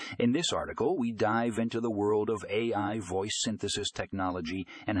In this article, we dive into the world of AI voice synthesis technology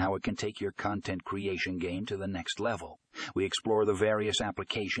and how it can take your content creation game to the next level. We explore the various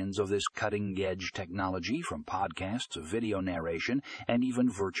applications of this cutting-edge technology, from podcasts to video narration and even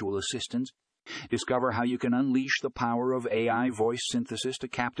virtual assistants. Discover how you can unleash the power of AI voice synthesis to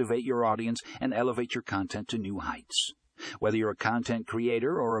captivate your audience and elevate your content to new heights. Whether you're a content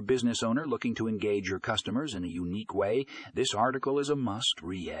creator or a business owner looking to engage your customers in a unique way, this article is a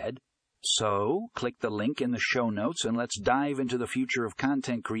must-read. So, click the link in the show notes and let's dive into the future of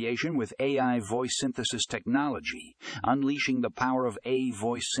content creation with AI voice synthesis technology. Unleashing the power of AI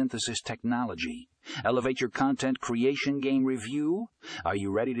voice synthesis technology. Elevate your content creation game review. Are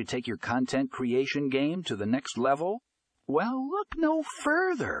you ready to take your content creation game to the next level? Well, look no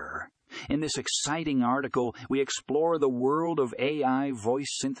further. In this exciting article, we explore the world of AI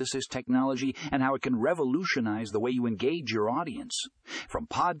voice synthesis technology and how it can revolutionize the way you engage your audience. From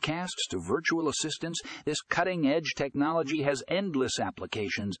podcasts to virtual assistants, this cutting-edge technology has endless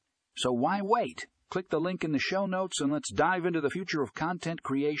applications. So why wait? Click the link in the show notes and let's dive into the future of content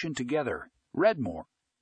creation together. Read more